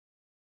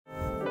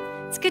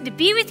It's good to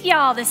be with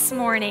y'all this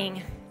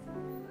morning.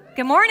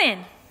 Good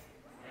morning.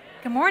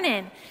 Good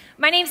morning.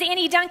 My name's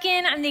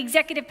Duncan. I'm the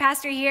executive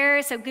pastor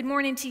here, so good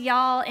morning to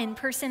y'all in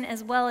person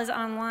as well as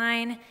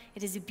online.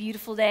 It is a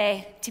beautiful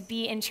day to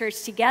be in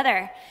church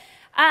together.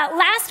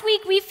 Last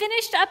week, we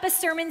finished up a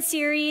sermon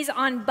series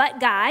on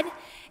But God,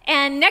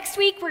 and next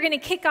week, we're going to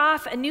kick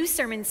off a new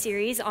sermon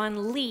series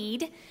on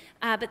Lead.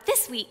 But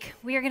this week,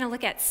 we are going to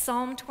look at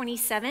Psalm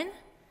 27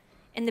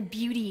 and the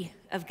beauty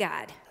of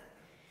God.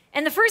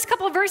 And the first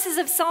couple of verses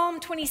of Psalm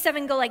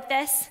 27 go like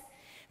this.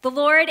 The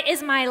Lord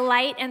is my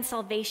light and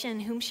salvation,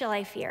 whom shall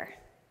I fear?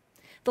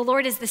 The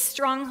Lord is the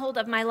stronghold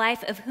of my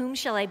life, of whom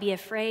shall I be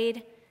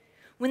afraid?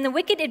 When the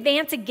wicked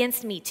advance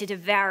against me to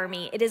devour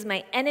me, it is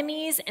my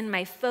enemies and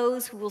my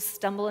foes who will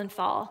stumble and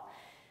fall.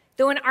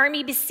 Though an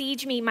army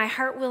besiege me, my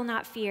heart will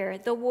not fear.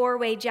 Though war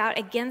wage out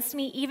against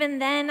me, even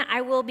then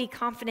I will be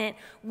confident.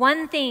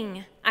 One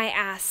thing I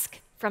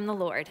ask from the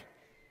Lord,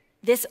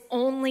 this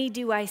only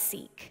do I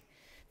seek,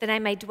 that I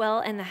may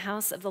dwell in the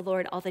house of the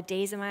Lord all the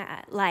days of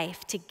my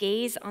life, to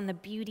gaze on the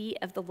beauty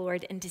of the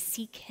Lord and to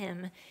seek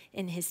him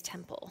in his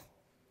temple.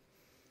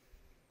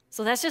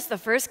 So that's just the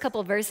first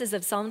couple verses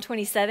of Psalm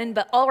 27,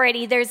 but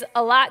already there's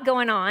a lot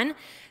going on.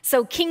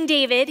 So King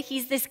David,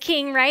 he's this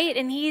king, right?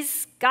 And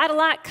he's got a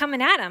lot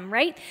coming at him,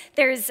 right?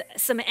 There's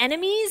some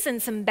enemies and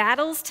some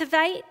battles to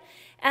fight.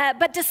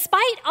 But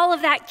despite all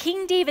of that,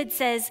 King David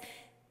says,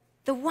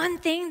 the one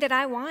thing that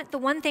I want, the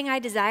one thing I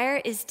desire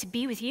is to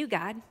be with you,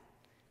 God.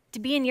 To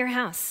be in your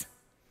house.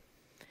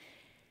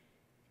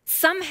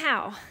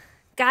 Somehow,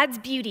 God's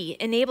beauty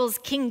enables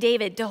King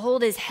David to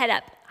hold his head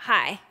up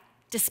high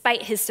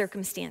despite his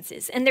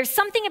circumstances. And there's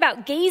something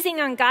about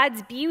gazing on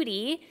God's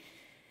beauty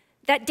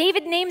that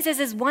David names as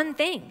his one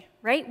thing,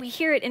 right? We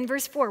hear it in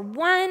verse 4.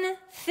 One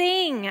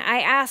thing I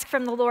ask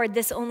from the Lord,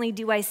 this only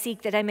do I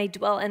seek, that I may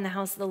dwell in the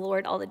house of the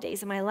Lord all the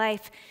days of my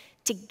life,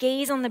 to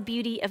gaze on the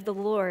beauty of the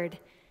Lord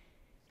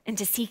and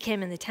to seek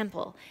him in the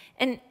temple.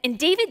 And in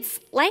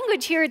David's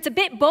language here, it's a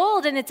bit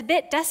bold and it's a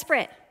bit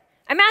desperate.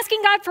 I'm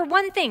asking God for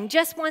one thing,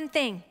 just one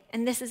thing,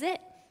 and this is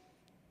it.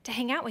 To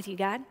hang out with you,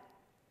 God.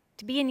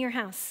 To be in your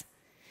house.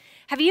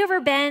 Have you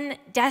ever been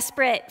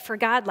desperate for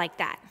God like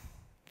that?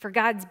 For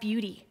God's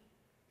beauty?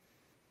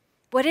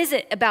 What is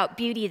it about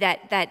beauty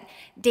that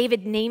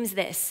David names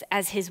this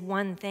as his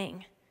one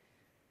thing?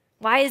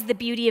 Why is the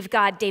beauty of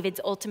God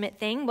David's ultimate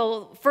thing?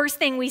 Well, first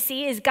thing we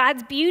see is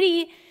God's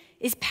beauty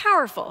is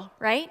powerful,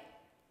 right?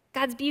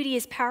 God's beauty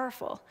is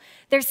powerful.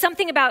 There's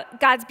something about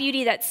God's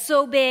beauty that's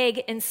so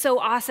big and so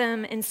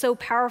awesome and so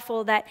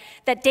powerful that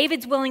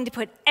David's willing to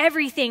put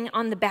everything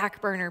on the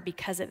back burner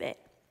because of it.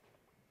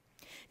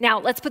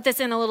 Now, let's put this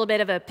in a little bit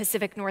of a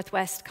Pacific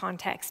Northwest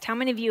context. How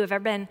many of you have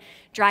ever been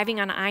driving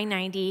on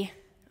I-90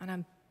 on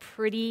a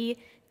pretty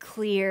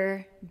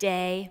clear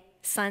day,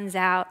 sun's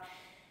out,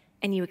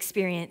 and you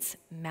experience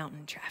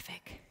mountain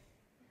traffic?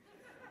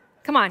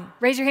 Come on,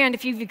 raise your hand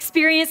if you've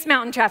experienced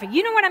mountain traffic.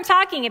 You know what I'm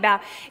talking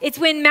about. It's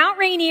when Mount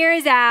Rainier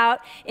is out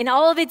in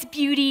all of its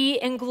beauty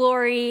and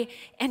glory,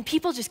 and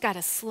people just got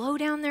to slow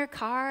down their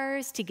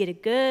cars to get a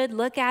good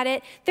look at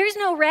it. There's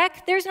no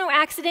wreck, there's no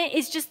accident,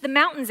 it's just the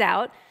mountain's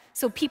out,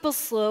 so people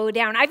slow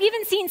down. I've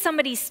even seen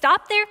somebody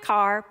stop their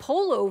car,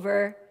 pull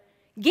over,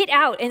 get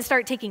out, and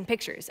start taking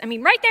pictures. I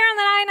mean, right there on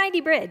the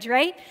I-90 bridge,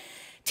 right?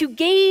 To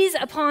gaze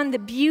upon the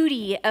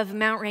beauty of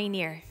Mount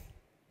Rainier.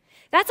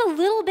 That's a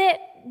little bit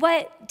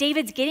what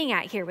David's getting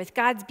at here with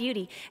God's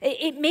beauty.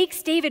 It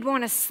makes David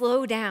want to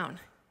slow down.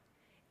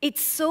 It's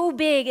so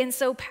big and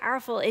so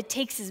powerful, it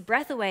takes his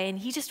breath away, and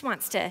he just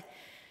wants to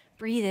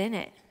breathe in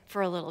it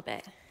for a little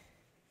bit.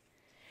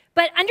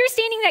 But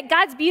understanding that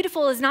God's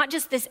beautiful is not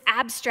just this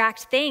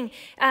abstract thing.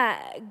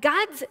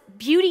 God's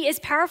beauty is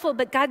powerful,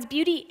 but God's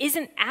beauty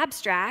isn't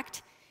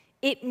abstract.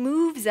 It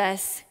moves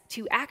us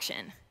to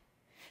action.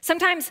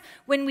 Sometimes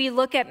when we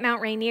look at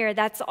Mount Rainier,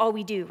 that's all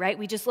we do, right?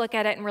 We just look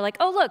at it and we're like,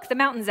 oh, look, the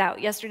mountain's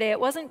out. Yesterday it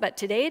wasn't, but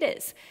today it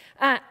is.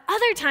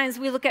 Other times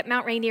we look at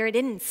Mount Rainier, it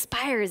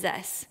inspires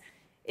us.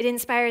 It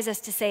inspires us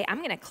to say, I'm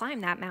going to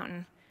climb that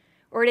mountain.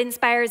 Or it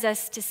inspires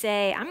us to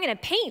say, I'm going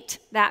to paint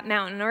that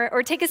mountain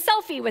or take a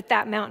selfie with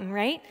that mountain,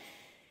 right?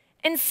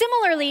 And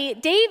similarly,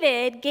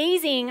 David,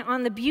 gazing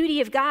on the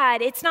beauty of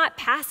God, it's not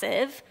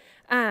passive.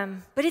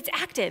 But it's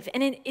active,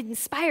 and it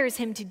inspires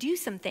him to do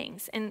some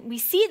things. And we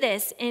see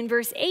this in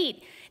verse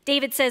 8.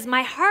 David says,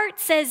 my heart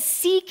says,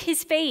 seek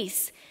his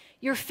face.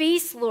 Your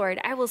face,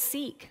 Lord, I will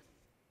seek.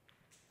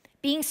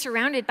 Being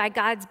surrounded by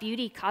God's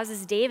beauty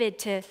causes David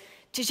to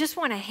just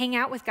want to hang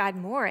out with God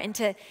more and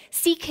to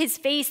seek his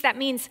face. That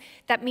means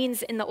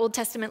in the Old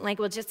Testament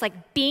language, just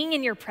like being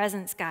in your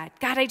presence, God.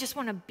 God, I just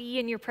want to be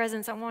in your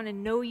presence. I want to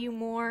know you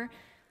more.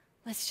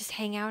 Let's just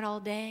hang out all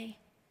day.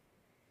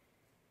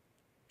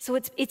 So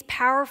it's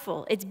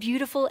powerful, it's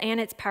beautiful, and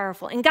it's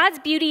powerful. And God's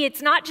beauty,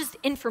 it's not just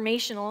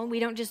informational. We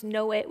don't just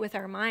know it with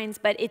our minds,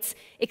 but it's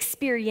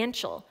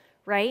experiential,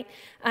 right?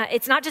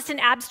 It's not just an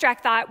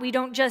abstract thought. We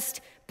don't just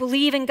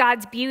believe in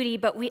God's beauty,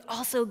 but we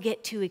also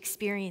get to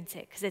experience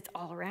it because it's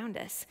all around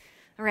us.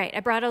 All right, I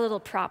brought a little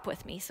prop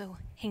with me, so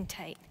hang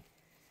tight.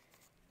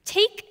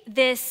 Take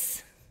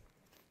this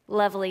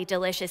lovely,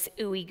 delicious,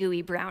 ooey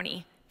gooey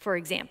brownie, for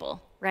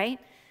example, right?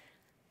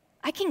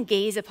 I can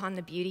gaze upon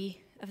the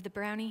beauty of the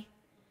brownie.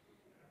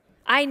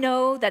 I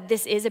know that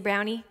this is a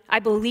brownie. I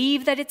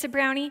believe that it's a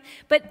brownie,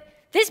 but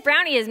this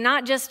brownie is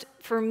not just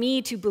for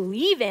me to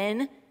believe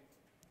in.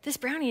 This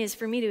brownie is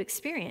for me to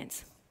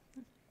experience.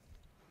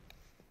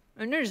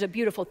 And there's a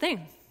beautiful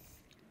thing.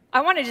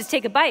 I want to just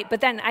take a bite,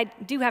 but then I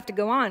do have to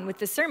go on with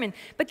the sermon.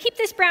 But keep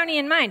this brownie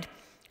in mind.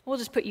 We'll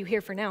just put you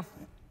here for now.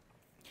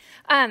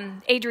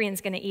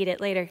 Adrian's going to eat it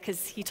later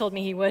because he told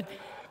me he would.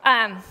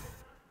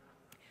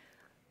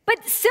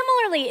 But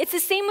similarly, it's the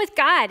same with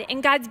God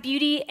and God's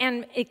beauty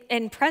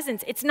and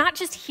presence. It's not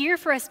just here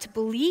for us to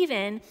believe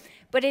in,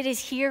 but it is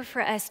here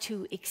for us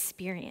to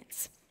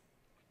experience.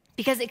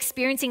 Because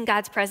experiencing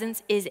God's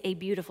presence is a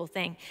beautiful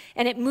thing,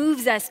 and it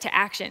moves us to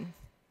action.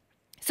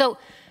 So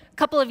a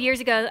couple of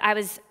years ago, I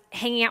was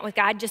hanging out with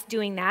God, just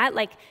doing that,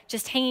 like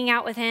just hanging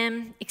out with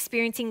him,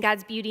 experiencing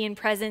God's beauty and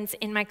presence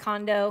in my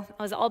condo.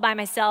 I was all by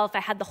myself. I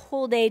had the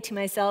whole day to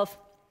myself,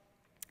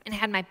 and I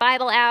had my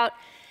Bible out.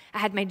 I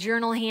had my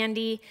journal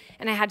handy,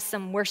 and I had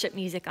some worship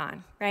music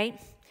on, right?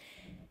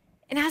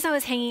 And as I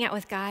was hanging out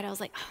with God, I was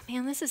like, oh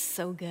man, this is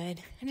so good.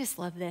 I just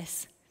love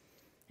this.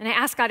 And I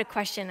asked God a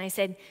question. I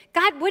said,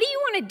 God, what do you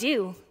want to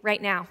do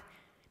right now?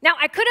 Now,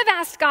 I could have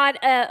asked God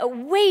a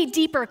way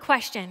deeper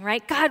question,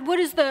 right? God, what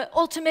is the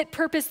ultimate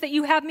purpose that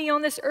you have me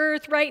on this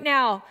earth right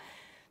now?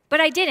 But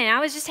I didn't. I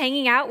was just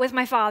hanging out with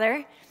my Father.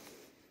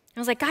 I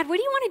was like, God, what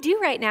do you want to do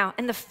right now?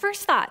 And the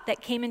first thought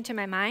that came into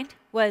my mind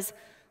was,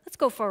 let's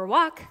go for a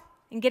walk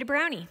and get a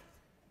brownie.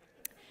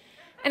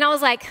 And I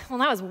was like, well,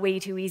 that was way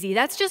too easy.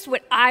 That's just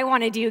what I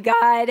want to do,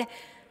 God.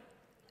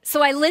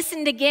 So I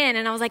listened again,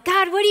 and I was like,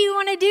 God, what do you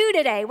want to do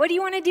today? What do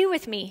you want to do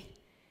with me?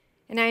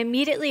 And I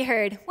immediately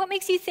heard, what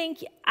makes you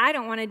think I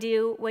don't want to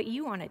do what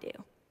you want to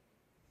do?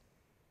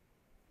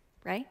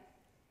 Right?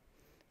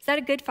 Is that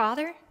a good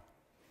father?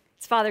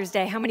 It's Father's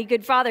Day. How many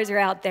good fathers are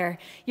out there?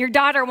 Your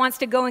daughter wants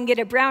to go and get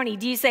a brownie.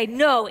 Do you say,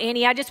 no,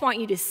 Annie, I just want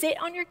you to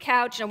sit on your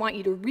couch, and I want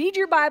you to read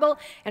your Bible,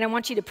 and I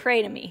want you to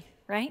pray to me,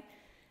 right?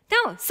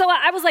 No. So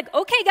I was like,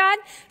 okay, God.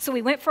 So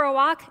we went for a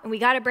walk, and we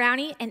got a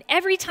brownie, and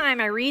every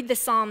time I read the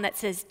psalm that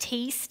says,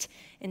 taste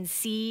and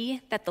see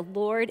that the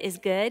Lord is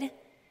good,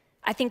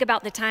 I think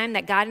about the time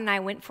that God and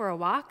I went for a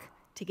walk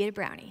to get a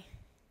brownie.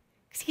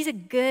 Because he's a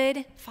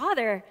good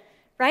father,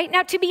 right?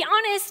 Now, to be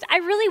honest, I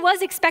really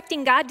was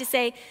expecting God to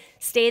say,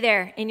 stay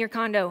there in your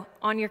condo,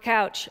 on your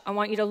couch. I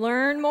want you to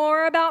learn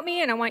more about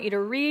me, and I want you to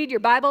read your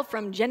Bible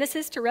from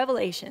Genesis to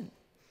Revelation.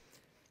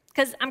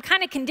 Because I'm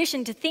kind of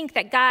conditioned to think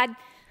that God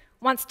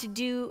wants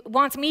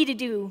me to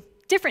do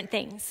different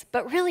things.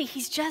 But really,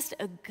 he's just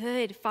a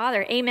good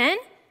father. Amen?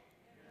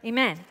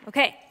 Amen.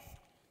 Okay.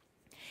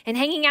 And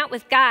hanging out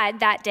with God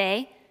that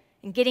day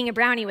and getting a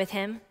brownie with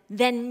him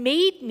then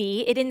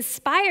it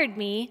inspired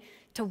me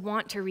to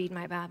want to read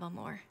my Bible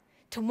more,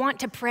 to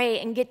want to pray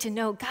and get to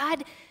know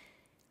God.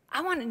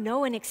 I want to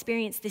know and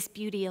experience this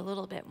beauty a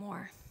little bit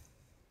more.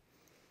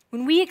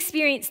 When we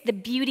experience the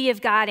beauty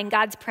of God and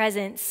God's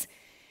presence,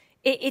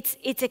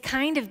 it's a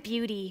kind of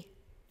beauty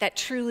that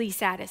truly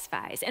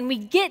satisfies. And we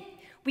get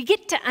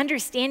to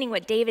understanding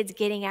what David's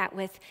getting at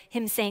with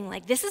him saying,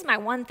 like, this is my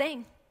one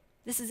thing.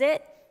 This is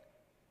it.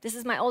 This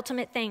is my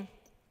ultimate thing.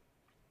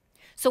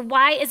 So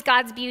why is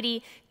God's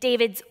beauty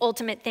David's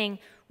ultimate thing?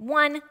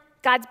 1,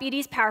 God's beauty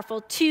is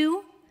powerful.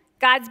 2,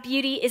 God's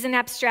beauty isn't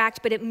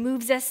abstract, but it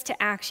moves us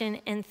to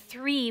action. And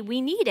 3, we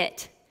need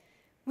it.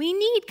 We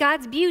need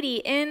God's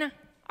beauty in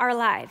our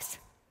lives.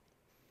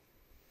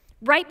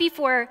 Right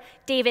before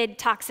David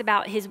talks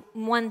about his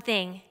one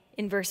thing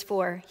in verse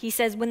 4, he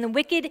says, when the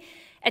wicked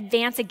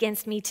advance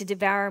against me to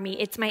devour me,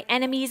 it's my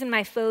enemies and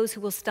my foes who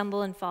will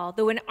stumble and fall.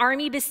 Though an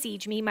army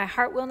besiege me, my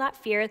heart will not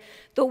fear.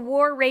 Though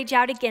war rage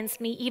out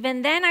against me,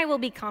 even then I will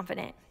be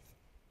confident.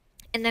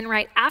 And then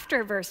right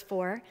after verse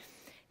 4,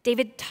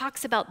 David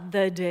talks about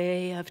the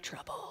day of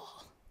trouble.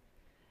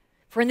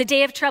 For in the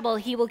day of trouble,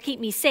 he will keep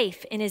me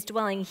safe in his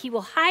dwelling. He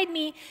will hide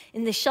me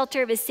in the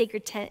shelter of his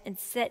sacred tent and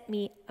set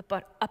me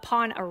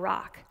upon a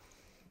rock.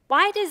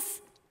 Why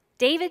does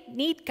David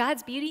need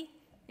God's beauty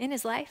in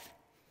his life?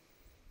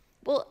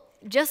 Well,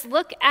 just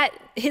look at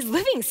his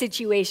living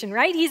situation,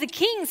 right? He's a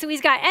king, so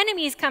he's got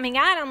enemies coming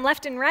at him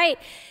left and right.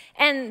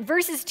 And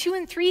verses 2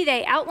 and 3,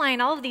 they outline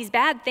all of these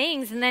bad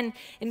things. And then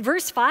in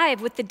verse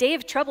 5, with the day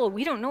of trouble,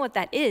 we don't know what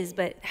that is,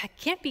 but it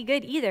can't be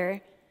good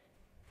either.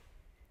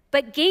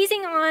 But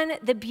gazing on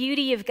the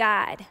beauty of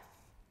God,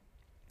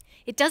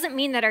 it doesn't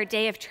mean that our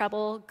day of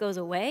trouble goes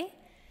away,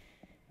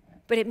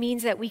 but it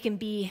means that we can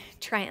be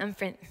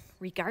triumphant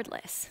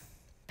regardless.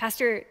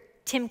 Pastor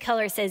Tim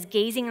Keller says,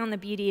 gazing on the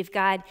beauty of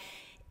God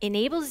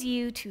enables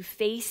you to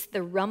face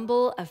the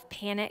rumble of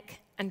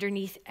panic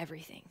underneath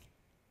everything.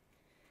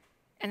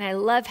 And I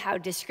love how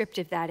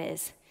descriptive that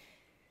is.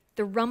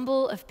 The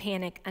rumble of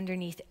panic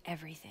underneath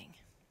everything.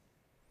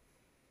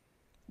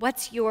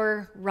 What's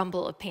your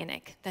rumble of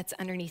panic that's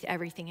underneath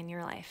everything in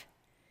your life?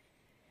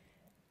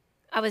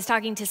 I was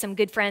talking to some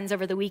good friends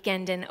over the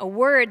weekend, and a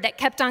word that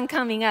kept on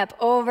coming up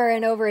over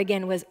and over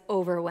again was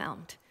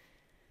overwhelmed.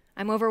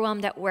 I'm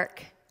overwhelmed at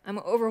work. I'm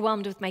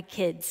overwhelmed with my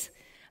kids.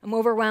 I'm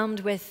overwhelmed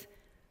with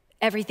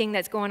everything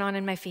that's going on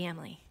in my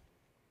family.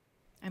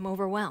 I'm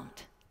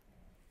overwhelmed,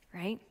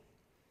 right?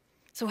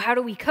 So how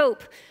do we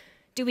cope?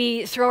 Do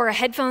we throw our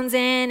headphones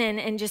in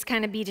and just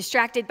kind of be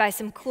distracted by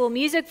some cool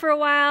music for a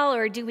while?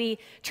 Or do we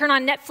turn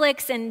on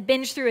Netflix and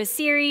binge through a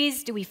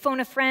series? Do we phone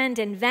a friend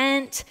and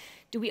vent?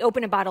 Do we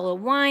open a bottle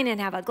of wine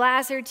and have a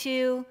glass or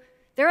two?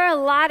 There are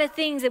a lot of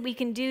things that we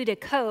can do to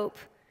cope.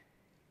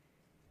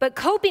 But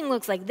coping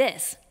looks like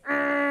this,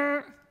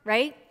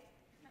 right?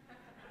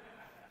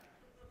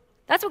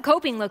 That's what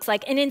coping looks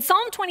like. And in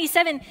Psalm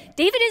 27,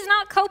 David is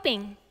not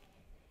coping.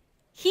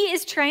 He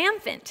is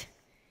triumphant.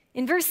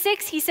 In verse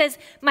 6, he says,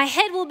 my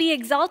head will be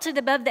exalted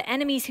above the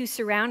enemies who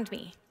surround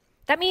me.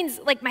 That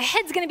means like my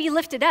head's going to be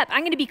lifted up.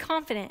 I'm going to be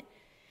confident.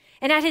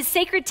 And at his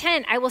sacred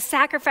tent, I will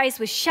sacrifice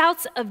with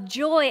shouts of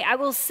joy. I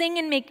will sing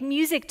and make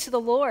music to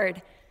the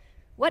Lord.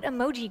 What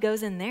emoji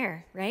goes in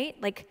there,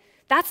 right? Like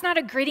that's not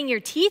a gritting your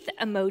teeth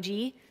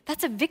emoji.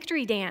 That's a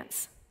victory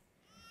dance.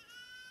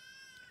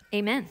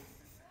 Amen.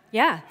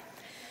 Yeah.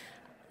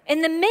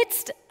 In the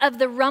midst of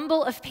the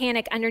rumble of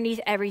panic underneath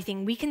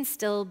everything, we can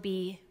still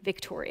be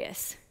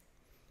victorious.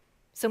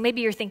 So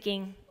maybe you're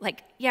thinking,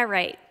 like, yeah,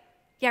 right.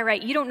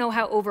 You don't know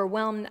how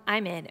overwhelmed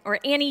I'm in. Or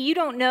Annie, you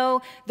don't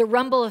know the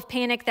rumble of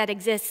panic that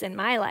exists in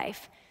my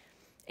life.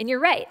 And you're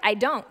right, I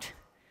don't.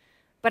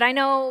 But I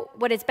know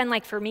what it's been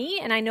like for me,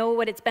 and I know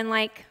what it's been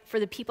like for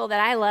the people that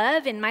I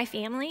love in my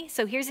family.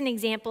 So here's an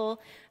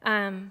example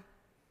from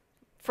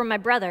my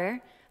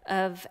brother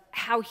of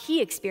how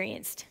he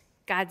experienced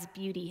God's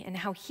beauty and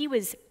how he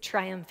was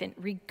triumphant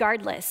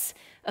regardless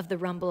of the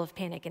rumble of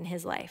panic in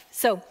his life.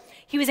 So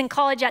he was in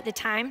college at the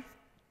time,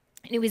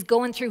 and he was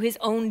going through his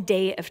own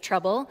day of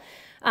trouble.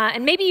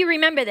 And maybe you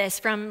remember this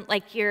from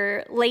like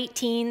your late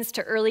teens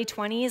to early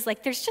 20s.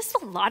 Like there's just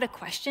a lot of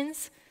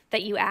questions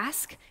that you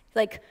ask.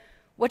 Like,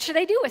 what should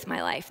I do with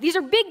my life? These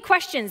are big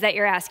questions that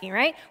you're asking,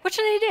 right? What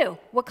should I do?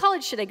 What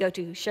college should I go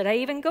to? Should I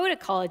even go to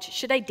college?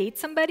 Should I date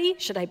somebody?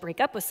 Should I break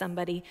up with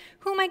somebody?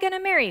 Who am I going to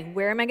marry?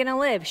 Where am I going to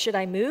live? Should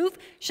I move?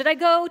 Should I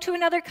go to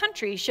another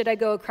country? Should I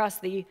go across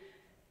the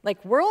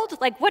world?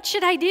 What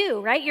should I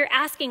do, right? You're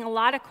asking a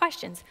lot of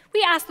questions.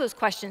 We ask those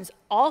questions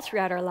all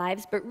throughout our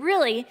lives, but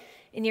really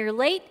in your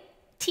late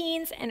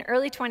teens and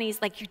early 20s,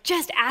 you're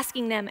just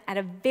asking them at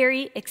a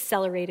very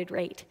accelerated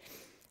rate.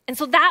 And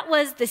so that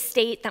was the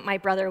state that my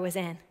brother was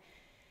in.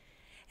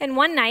 And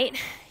one night,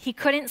 he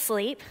couldn't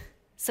sleep,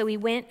 so he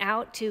went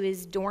out to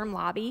his dorm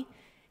lobby,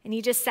 and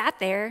he just sat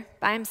there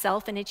by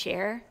himself in a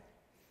chair,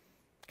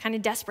 kind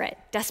of desperate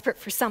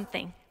for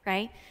something,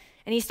 right?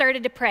 And he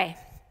started to pray.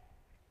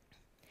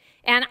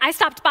 And I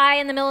stopped by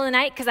in the middle of the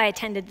night because I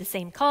attended the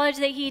same college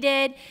that he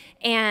did,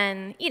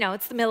 and,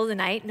 it's the middle of the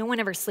night. No one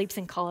ever sleeps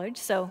in college,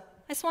 so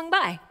I swung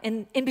by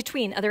in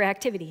between other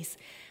activities.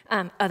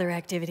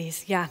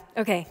 Yeah,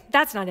 okay,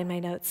 that's not in my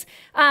notes.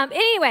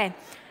 Anyway,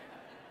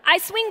 I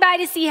swing by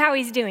to see how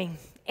he's doing.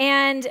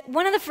 And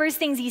one of the first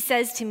things he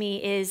says to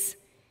me is,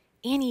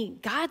 Annie,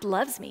 God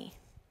loves me.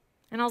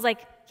 And I was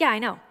like, yeah, I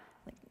know.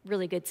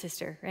 Really good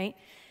sister, right?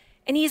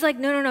 And he's like,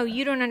 no,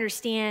 you don't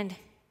understand.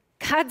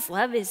 God's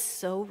love is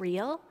so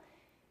real.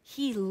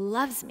 He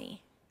loves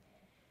me.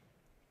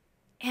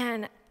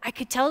 And I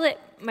could tell that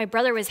my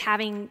brother was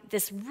having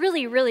this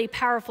really, really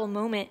powerful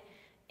moment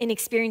in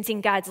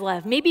experiencing God's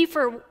love, maybe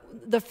for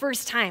the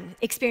first time,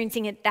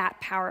 experiencing it that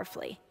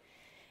powerfully.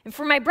 And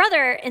for my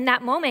brother, in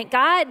that moment,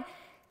 God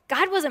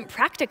wasn't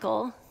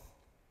practical.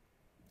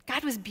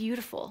 God was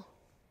beautiful.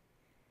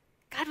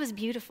 God was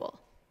beautiful.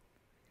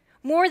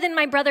 More than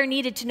my brother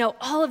needed to know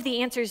all of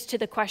the answers to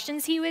the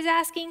questions he was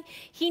asking,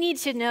 he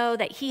needed to know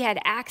that he had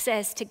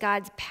access to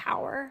God's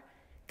power,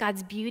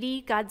 God's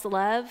beauty, God's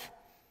love,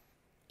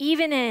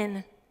 even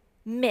in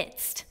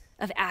midst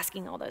of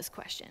asking all those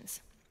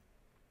questions.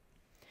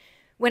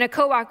 When a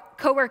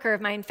coworker of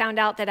mine found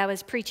out that I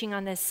was preaching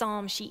on this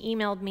psalm, she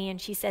emailed me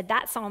and she said,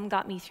 that psalm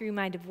got me through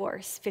my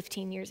divorce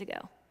 15 years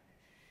ago.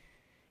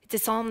 It's a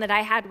psalm that I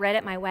had read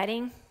at my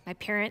wedding. My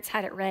parents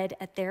had it read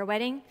at their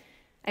wedding.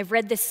 I've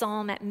read this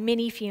psalm at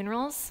many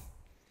funerals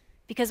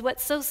because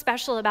what's so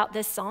special about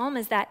this psalm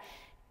is that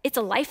it's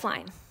a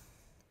lifeline.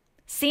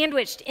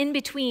 Sandwiched in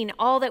between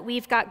all that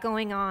we've got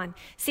going on,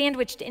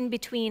 sandwiched in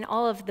between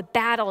all of the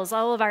battles,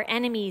 all of our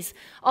enemies,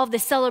 all of the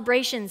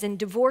celebrations and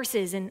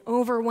divorces and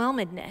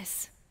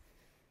overwhelmedness.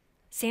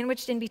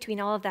 Sandwiched in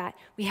between all of that,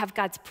 we have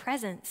God's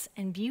presence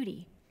and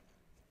beauty.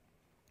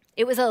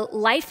 It was a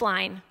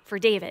lifeline for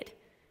David.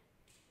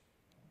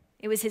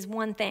 It was his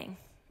one thing,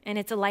 and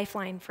it's a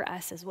lifeline for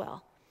us as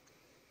well.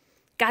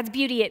 God's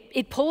beauty,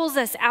 it pulls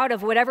us out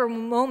of whatever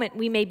moment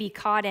we may be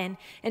caught in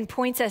and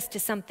points us to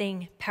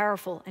something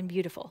powerful and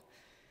beautiful.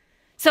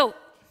 So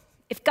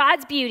if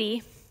God's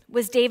beauty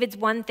was David's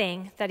one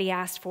thing that he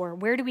asked for,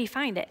 where do we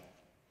find it?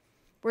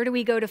 Where do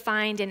we go to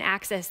find and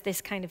access this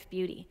kind of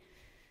beauty?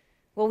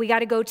 Well, we got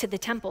to go to the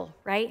temple,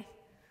 right?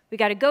 We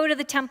got to go to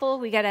the temple.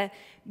 We got to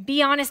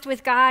be honest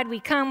with God.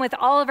 We come with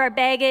all of our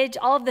baggage,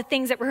 all of the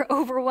things that we're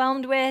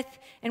overwhelmed with,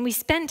 and we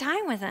spend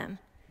time with him.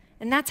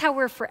 And that's how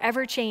we're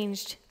forever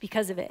changed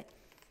because of it.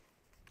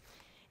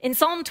 In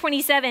Psalm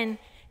 27,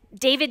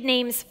 David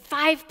names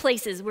 5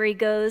 places where he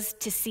goes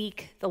to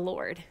seek the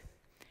Lord.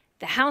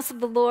 The house of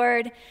the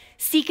Lord,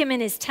 seek him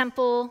in his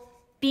temple,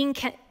 being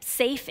kept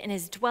safe in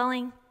his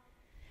dwelling,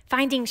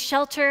 finding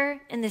shelter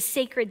in the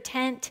sacred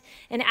tent,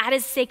 and at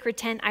his sacred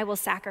tent I will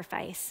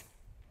sacrifice.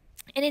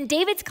 And in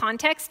David's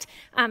context,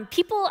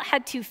 people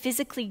had to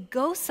physically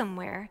go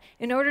somewhere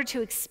in order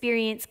to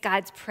experience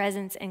God's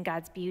presence and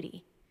God's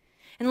beauty.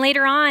 And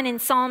later on in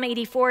Psalm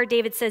 84,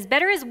 David says,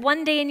 "Better is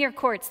one day in your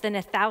courts than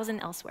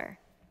 1,000 elsewhere."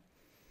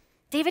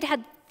 David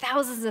had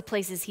thousands of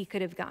places he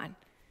could have gone.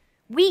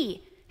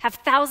 We have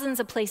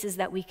thousands of places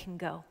that we can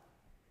go.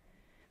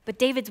 But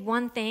David's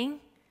one thing,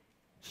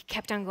 he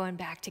kept on going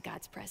back to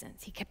God's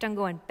presence. He kept on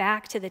going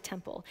back to the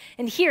temple.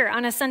 And here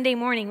on a Sunday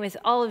morning with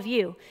all of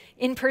you,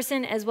 in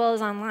person as well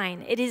as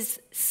online, it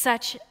is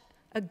such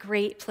a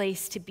great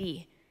place to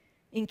be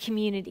in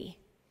community,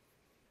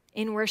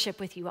 in worship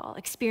with you all,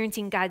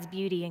 experiencing God's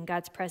beauty and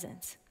God's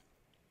presence.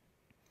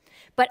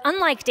 But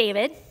unlike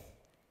David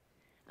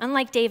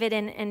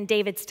and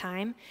David's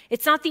time,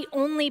 it's not the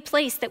only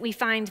place that we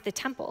find the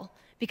temple.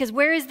 Because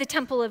where is the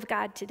temple of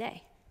God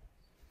today?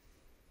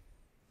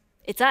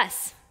 It's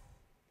us.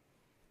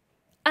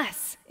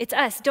 It's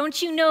us.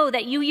 Don't you know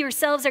that you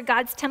yourselves are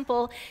God's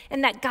temple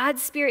and that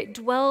God's Spirit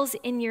dwells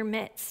in your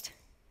midst?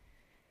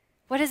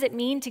 What does it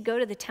mean to go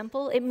to the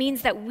temple? It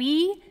means that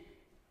we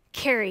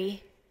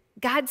carry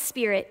God's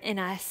Spirit in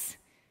us,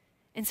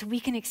 and so we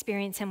can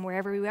experience him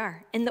wherever we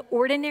are. In the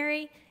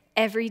ordinary,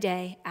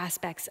 everyday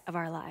aspects of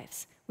our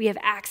lives, we have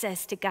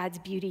access to God's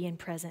beauty and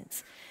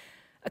presence.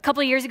 A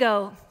couple of years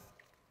ago,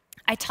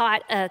 I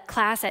taught a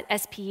class at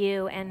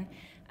SPU, and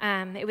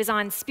it was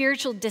on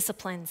spiritual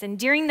disciplines. And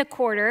during the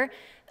quarter,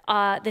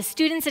 the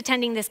students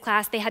attending this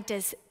class, they had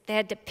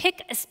to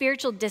pick a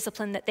spiritual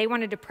discipline that they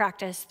wanted to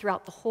practice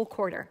throughout the whole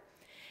quarter.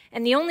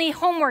 And the only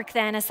homework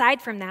then,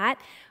 aside from that,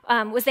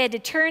 was they had to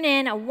turn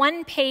in a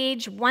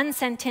 1-page,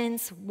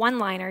 1-sentence,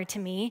 one-liner to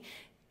me,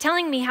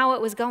 telling me how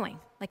it was going.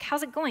 Like,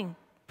 how's it going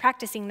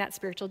practicing that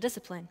spiritual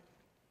discipline?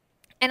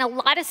 And a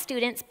lot of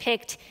students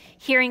picked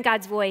hearing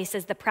God's voice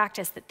as the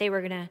practice that they were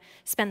going to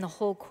spend the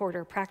whole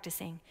quarter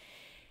practicing.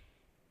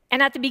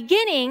 And at the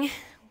beginning,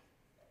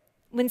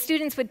 when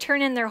students would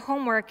turn in their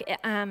homework,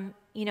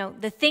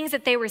 the things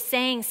that they were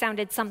saying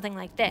sounded something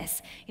like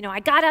this. I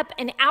got up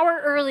an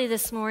hour early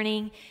this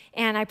morning,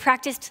 and I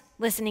practiced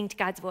listening to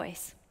God's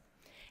voice.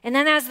 And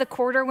then as the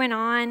quarter went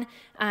on,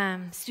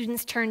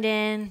 students turned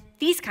in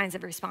these kinds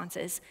of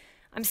responses.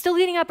 I'm still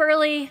getting up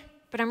early,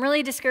 but I'm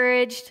really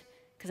discouraged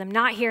because I'm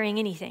not hearing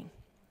anything.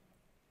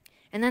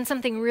 And then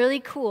something really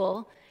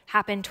cool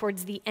happened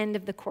towards the end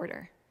of the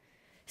quarter.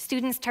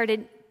 Students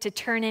started to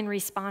turn in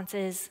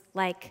responses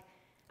like,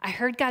 I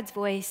heard God's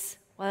voice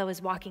while I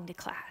was walking to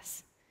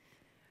class.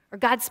 Or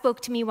God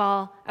spoke to me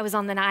while I was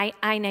on the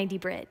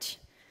I-90 bridge.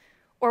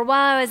 Or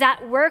while I was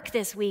at work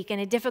this week in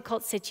a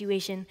difficult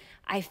situation,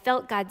 I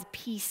felt God's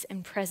peace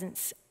and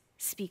presence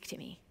speak to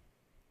me.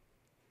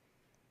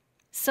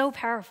 So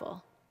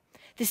powerful.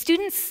 The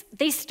students,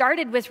 they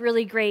started with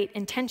really great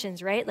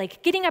intentions, right?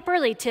 Like getting up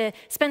early to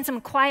spend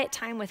some quiet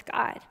time with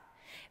God.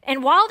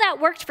 And while that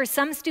worked for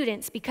some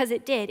students, because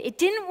it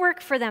didn't work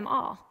for them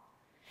all.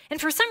 And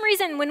for some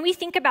reason, when we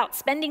think about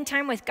spending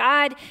time with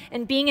God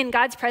and being in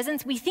God's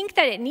presence, we think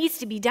that it needs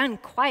to be done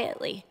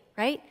quietly,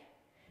 right?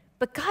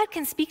 But God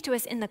can speak to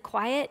us in the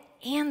quiet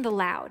and the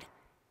loud.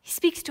 He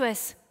speaks to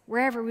us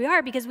wherever we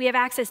are because we have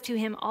access to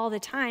him all the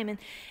time.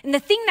 And the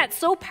thing that's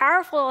so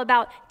powerful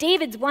about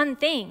David's one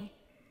thing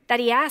that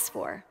he asked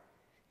for,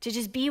 to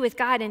just be with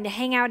God and to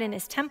hang out in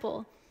his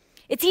temple,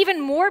 it's even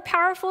more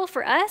powerful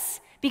for us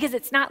because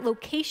it's not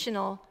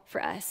locational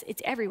for us.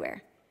 It's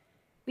everywhere.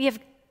 We have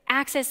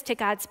access to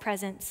God's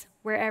presence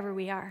wherever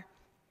we are.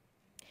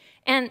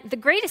 And the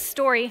greatest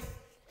story,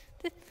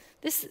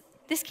 this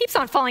keeps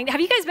on falling. Have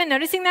you guys been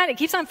noticing that? It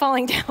keeps on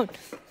falling down. I'm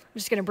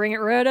just going to bring it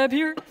right up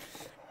here.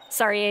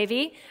 Sorry,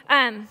 AV.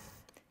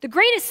 The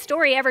greatest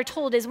story ever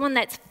told is one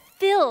that's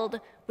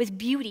filled with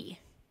beauty.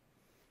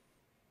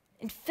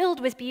 And filled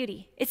with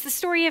beauty. It's the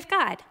story of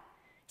God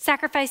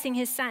sacrificing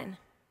his son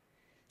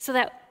so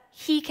that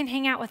he can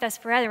hang out with us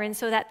forever and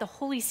so that the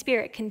Holy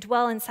Spirit can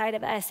dwell inside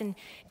of us. And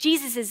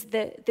Jesus is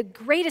the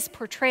greatest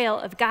portrayal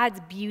of God's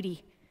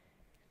beauty.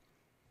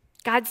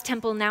 God's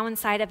temple now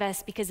inside of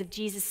us because of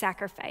Jesus'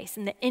 sacrifice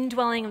and the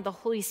indwelling of the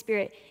Holy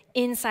Spirit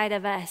inside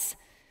of us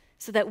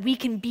so that we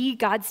can be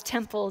God's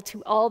temple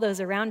to all those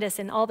around us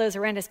and all those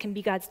around us can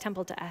be God's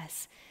temple to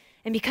us.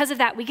 And because of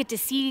that, we get to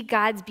see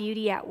God's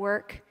beauty at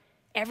work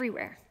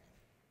everywhere.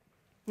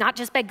 Not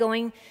just by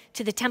going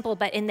to the temple,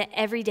 but in the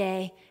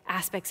everyday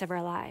aspects of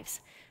our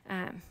lives.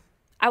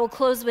 I will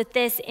close with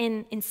this.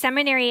 In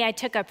seminary, I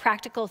took a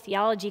practical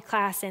theology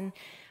class, and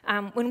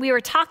when we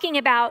were talking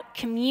about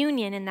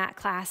communion in that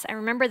class, I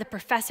remember the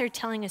professor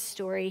telling a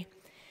story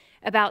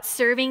about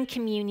serving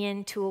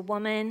communion to a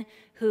woman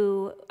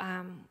who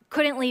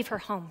couldn't leave her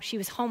home. She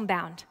was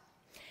homebound.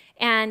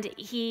 and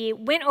he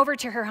went over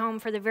to her home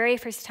for the very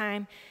first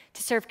time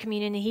to serve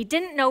communion, and he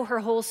didn't know her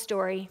whole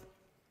story,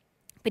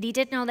 but he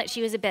did know that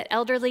she was a bit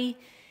elderly,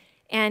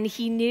 and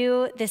he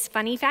knew this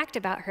funny fact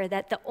about her,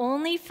 that the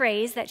only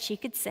phrase that she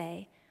could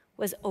say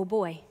was, "Oh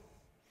boy."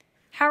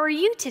 "How are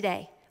you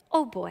today?"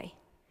 "Oh boy."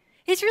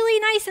 "It's really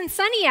nice and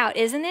sunny out,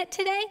 isn't it,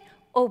 today?"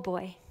 "Oh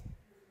boy."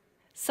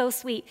 So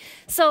sweet.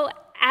 So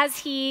as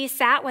he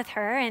sat with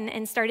her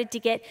and started to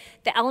get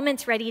the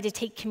elements ready to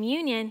take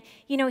communion,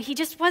 he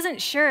just wasn't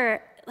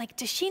sure, like,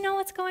 does she know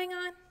what's going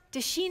on?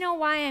 Does she know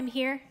why I'm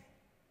here?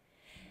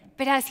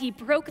 But as he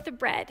broke the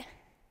bread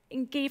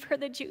and gave her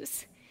the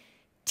juice,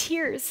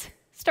 tears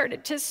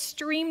started to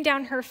stream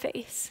down her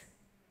face.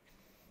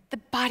 The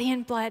body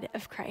and blood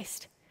of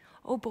Christ.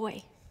 Oh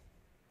boy.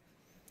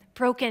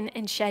 Broken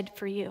and shed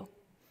for you.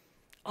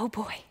 Oh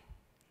boy.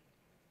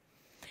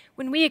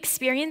 When we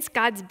experience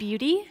God's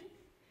beauty,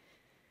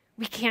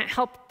 we can't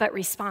help but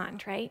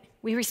respond, right?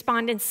 We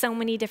respond in so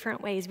many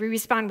different ways. We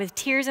respond with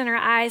tears in our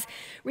eyes.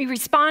 We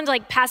respond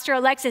like Pastor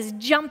Alexis,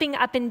 jumping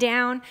up and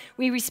down.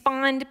 We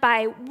respond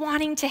by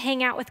wanting to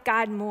hang out with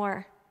God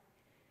more.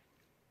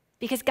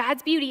 Because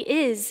God's beauty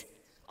is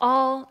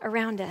all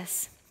around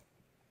us.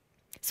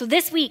 So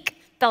this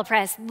week,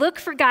 BelPres, look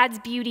for God's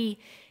beauty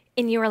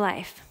in your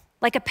life.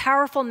 Like a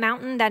powerful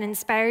mountain that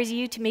inspires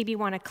you to maybe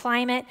want to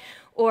climb it,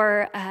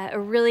 or a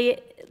really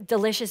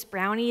delicious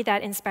brownie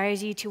that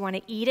inspires you to want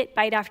to eat it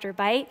bite after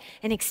bite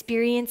and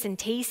experience and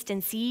taste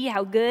and see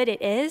how good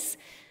it is.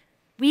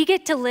 We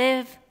get to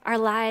live our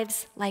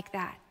lives like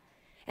that.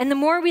 And the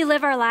more we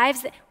live our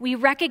lives, we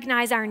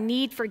recognize our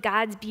need for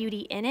God's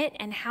beauty in it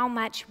and how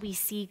much we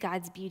see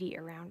God's beauty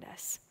around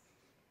us.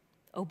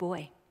 Oh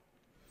boy.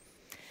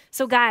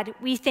 So God,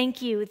 we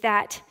thank you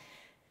that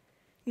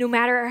no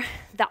matter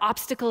the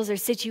obstacles or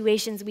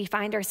situations we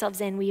find ourselves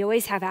in, we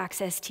always have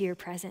access to your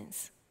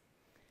presence.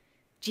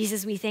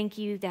 Jesus, we thank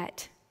you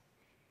that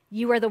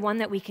you are the one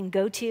that we can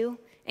go to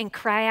and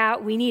cry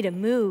out, we need a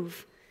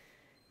move.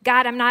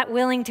 God, I'm not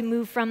willing to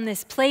move from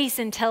this place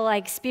until I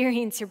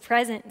experience your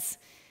presence.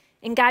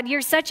 And God,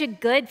 you're such a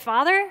good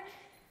Father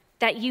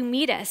that you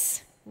meet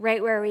us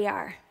right where we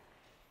are.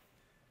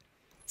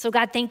 So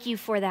God, thank you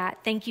for that.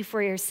 Thank you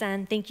for your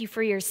Son. Thank you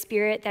for your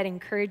Spirit that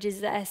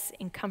encourages us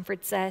and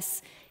comforts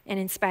us and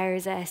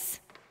inspires us.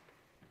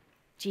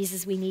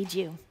 Jesus, we need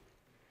you.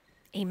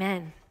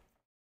 Amen.